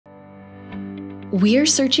We're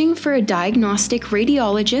searching for a diagnostic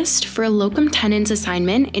radiologist for a locum tenens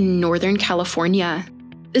assignment in Northern California.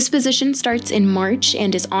 This position starts in March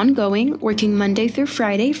and is ongoing, working Monday through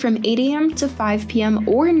Friday from 8 a.m. to 5 p.m.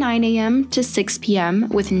 or 9 a.m. to 6 p.m.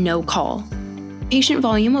 with no call. Patient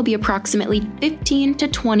volume will be approximately 15 to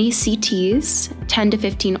 20 CTs, 10 to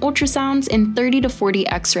 15 ultrasounds, and 30 to 40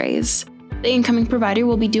 X-rays. The incoming provider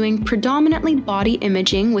will be doing predominantly body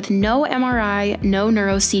imaging with no MRI, no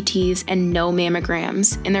neuro-CTs, and no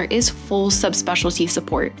mammograms, and there is full subspecialty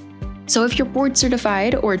support. So if you're board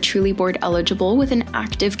certified or truly board eligible with an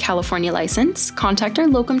active California license, contact our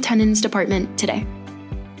Locum Tenens department today.